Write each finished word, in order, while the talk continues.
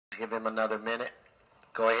give him another minute.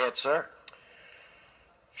 Go ahead, sir.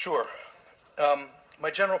 Sure.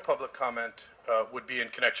 My general public comment would be in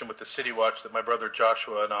connection with the City Watch that my brother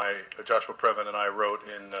Joshua Previn and I wrote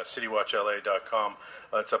in citywatchla.com.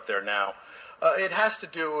 It's up there now. It has to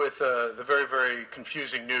do with the very, very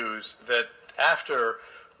confusing news that after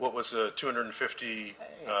what was a $250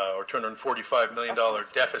 or $245 million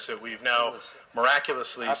deficit, we've now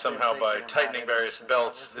miraculously, somehow by tightening various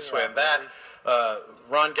belts this way and that,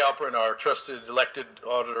 Ron Galperin, our trusted elected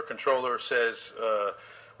auditor controller, says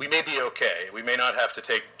we may be okay. We may not have to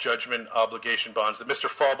take judgment obligation bonds. That Mr.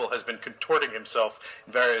 Fauble has been contorting himself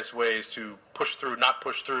in various ways to push through, not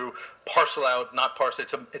push through, parcel out, not parcel.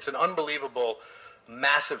 It's an unbelievable,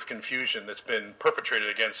 massive confusion that's been perpetrated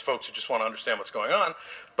against folks who just want to understand what's going on.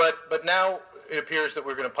 But now it appears that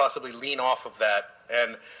we're going to possibly lean off of that.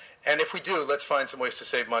 And if we do, let's find some ways to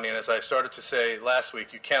save money. And as I started to say last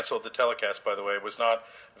week, you canceled the telecast, by the way. It was not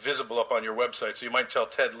visible up on your website. So you might tell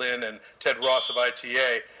Ted Lynn and Ted Ross of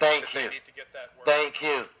ITA Thank that you. they need to get that work. Thank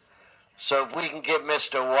you. So if we can get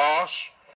Mr. Walsh